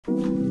Hey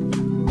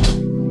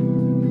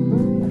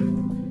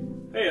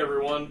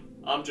everyone,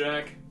 I'm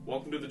Jack.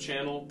 Welcome to the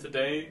channel.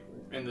 Today,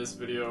 in this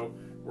video,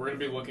 we're going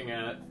to be looking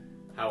at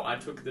how I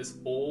took this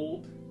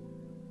old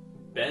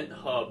bent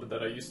hub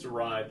that I used to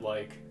ride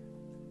like,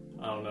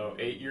 I don't know,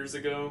 8 years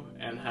ago,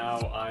 and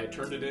how I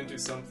turned it into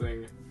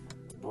something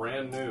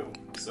brand new.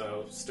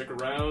 So stick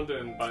around,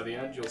 and by the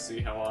end you'll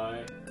see how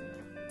I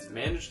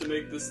managed to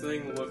make this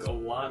thing look a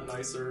lot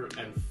nicer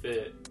and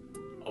fit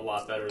a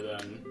lot better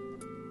than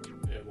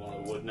it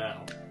would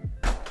now.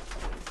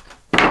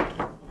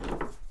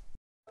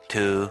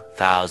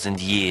 2,000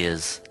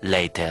 years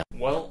later.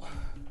 Well,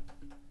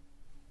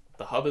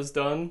 the hub is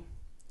done,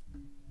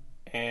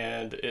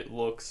 and it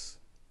looks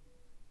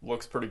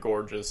pretty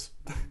gorgeous.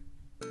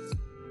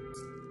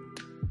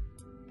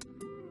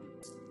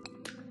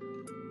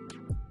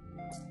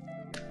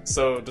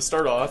 So to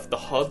start off, the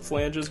hub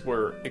flanges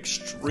were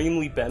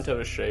extremely bent out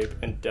of shape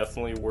and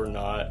definitely were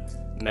not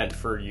meant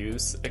for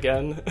use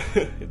again.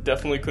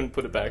 Definitely couldn't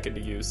put it back into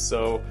use,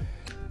 so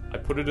I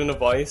put it in a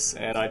vise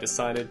and I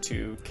decided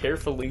to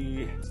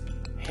carefully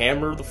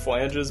hammer the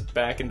flanges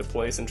back into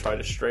place and try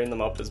to straighten them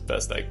up as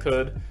best I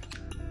could.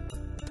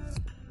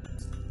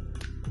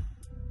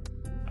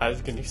 As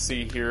you can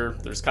see here,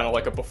 there's kind of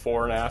like a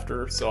before and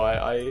after, so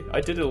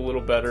I did it a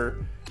little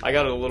better. I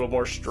got it a little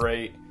more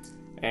straight,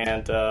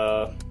 and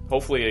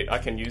hopefully I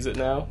can use it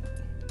now.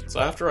 So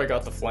after I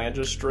got the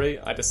flanges straight,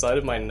 I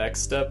decided my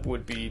next step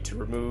would be to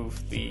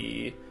remove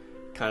the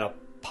kind of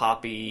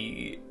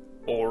poppy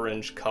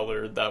orange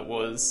color that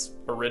was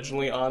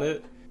originally on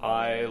it.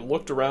 I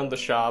looked around the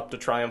shop to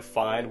try and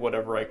find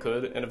whatever I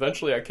could, and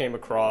eventually I came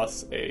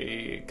across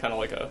a kind of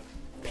like a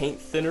paint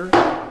thinner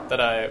that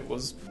I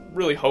was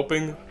really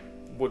hoping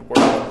would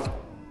work,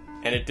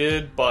 and it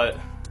did, but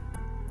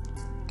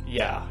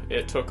yeah,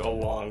 it took a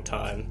long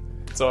time.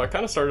 So I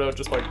kind of started out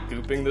just by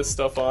gooping this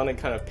stuff on and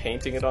kind of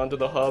painting it onto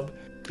the hub.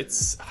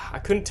 I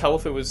couldn't tell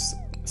if it was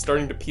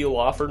starting to peel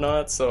off or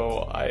not,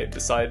 so I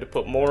decided to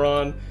put more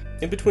on.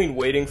 In between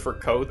waiting for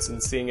coats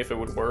and seeing if it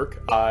would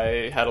work,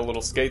 I had a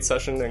little skate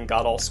session and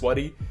got all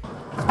sweaty.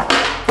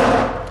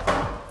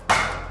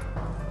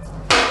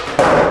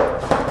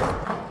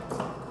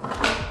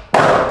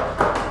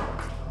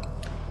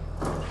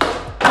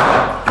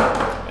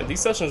 And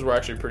these sessions were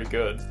actually pretty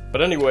good.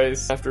 But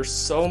anyways, after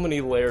so many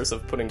layers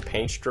of putting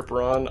paint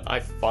stripper on, I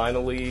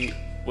finally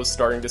was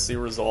starting to see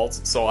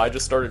results, so I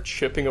just started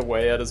chipping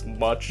away at as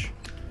much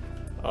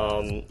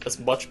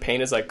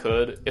paint as I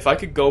could. If I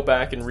could go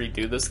back and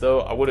redo this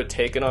though, I would have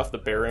taken off the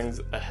bearings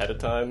ahead of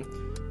time.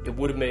 It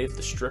would have made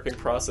the stripping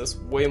process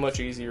way much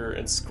easier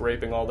and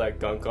scraping all that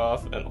gunk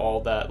off and all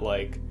that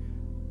like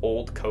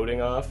old coating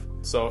off.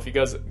 So if you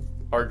guys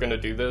are gonna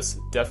do this,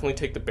 definitely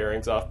take the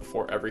bearings off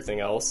before everything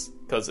else,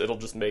 because it'll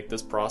just make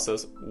this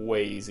process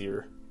way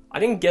easier. I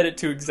didn't get it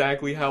to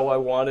exactly how I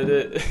wanted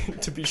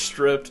it to be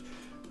stripped,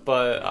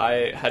 but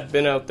I had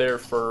been out there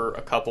for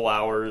a couple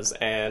hours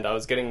and I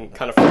was getting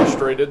kind of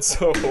frustrated,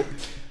 so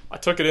I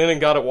took it in and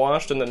got it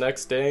washed, and the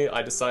next day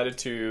I decided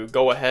to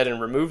go ahead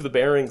and remove the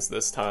bearings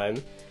this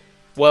time.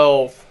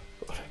 Well,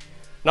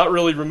 not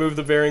really remove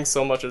the bearings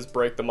so much as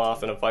break them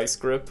off in a vice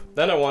grip.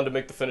 Then I wanted to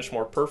make the finish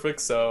more perfect,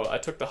 so I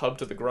took the hub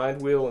to the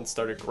grind wheel and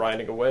started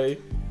grinding away,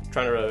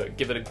 trying to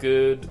give it a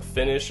good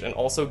finish and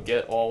also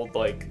get all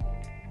like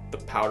the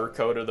powder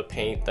coat or the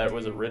paint that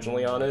was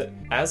originally on it.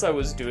 As I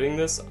was doing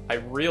this, I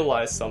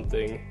realized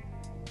something.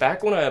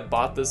 Back when I had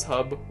bought this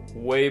hub,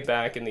 way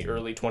back in the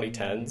early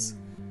 2010s,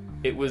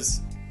 it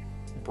was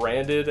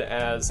branded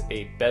as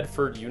a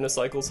Bedford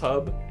Unicycles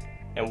hub,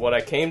 and what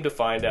I came to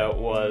find out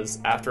was,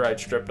 after I'd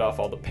stripped off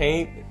all the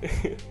paint,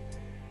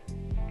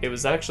 it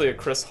was actually a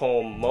Chris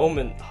Holm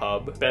Moment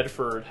hub.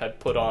 Bedford had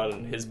put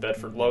on his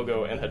Bedford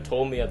logo and had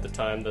told me at the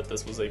time that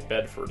this was a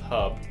Bedford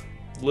hub.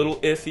 Little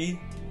iffy.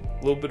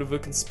 A little bit of a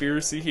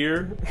conspiracy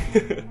here.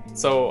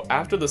 So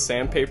after the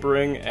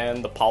sandpapering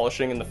and the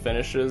polishing and the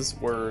finishes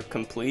were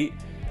complete,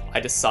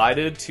 I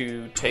decided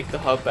to take the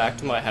hub back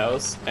to my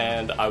house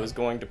and I was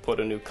going to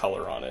put a new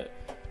color on it.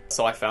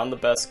 So I found the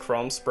best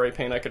chrome spray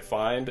paint I could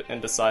find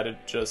and decided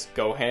to just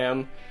go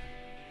ham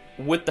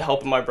with the help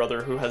of my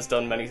brother, who has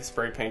done many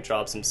spray paint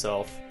jobs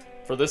himself.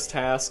 For this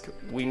task,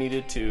 we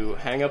needed to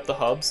hang up the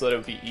hub so that it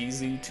would be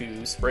easy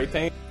to spray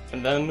paint,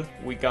 and then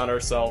we got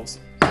ourselves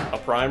a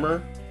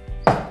primer,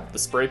 the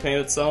spray paint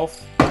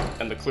itself,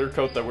 and the clear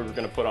coat that we were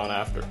going to put on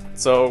after.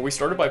 So we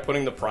started by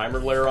putting the primer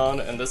layer on,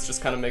 and this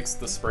just kind of makes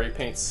the spray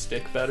paint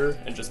stick better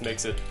and just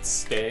makes it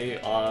stay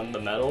on the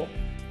metal.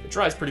 It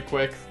dries pretty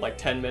quick, like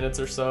 10 minutes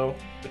or so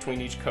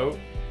between each coat.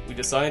 We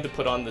decided to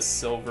put on this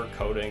silver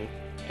coating,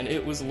 and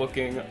it was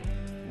looking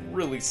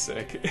really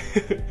sick.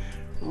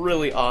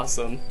 Really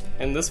awesome.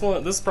 And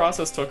this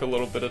process took a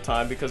little bit of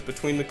time because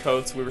between the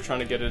coats we were trying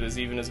to get it as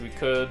even as we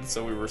could,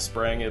 so we were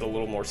spraying it a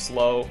little more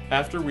slow.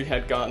 After we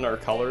had gotten our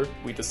color,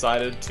 we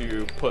decided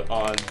to put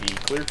on the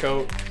clear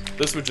coat.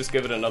 This would just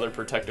give it another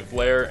protective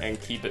layer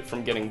and keep it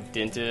from getting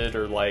dented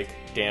or like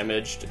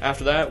damaged.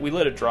 After that, we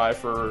let it dry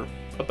for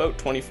about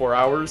 24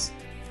 hours.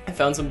 I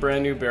found some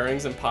brand new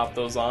bearings and popped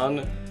those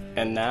on,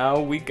 and now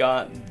we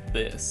got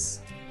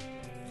this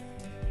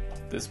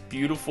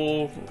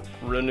beautiful,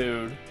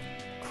 renewed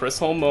Chris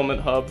Home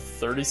Moment Hub,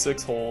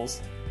 36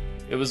 holes.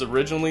 It was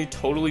originally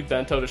totally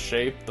bent out of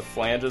shape. The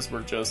flanges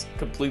were just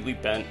completely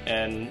bent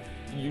and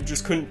you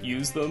just couldn't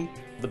use them.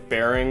 The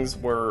bearings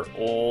were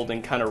old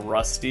and kind of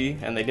rusty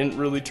and they didn't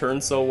really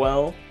turn so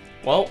well.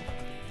 Well,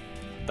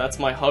 that's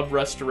my hub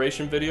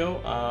restoration video.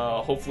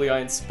 Hopefully I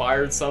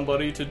inspired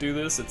somebody to do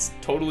this. It's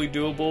totally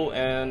doable,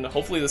 and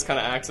hopefully this kind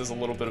of acts as a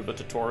little bit of a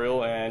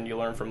tutorial and you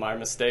learn from my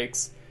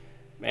mistakes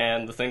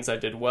and the things I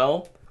did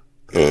well.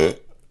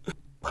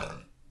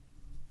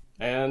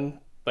 And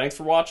thanks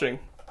for watching.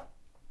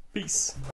 Peace.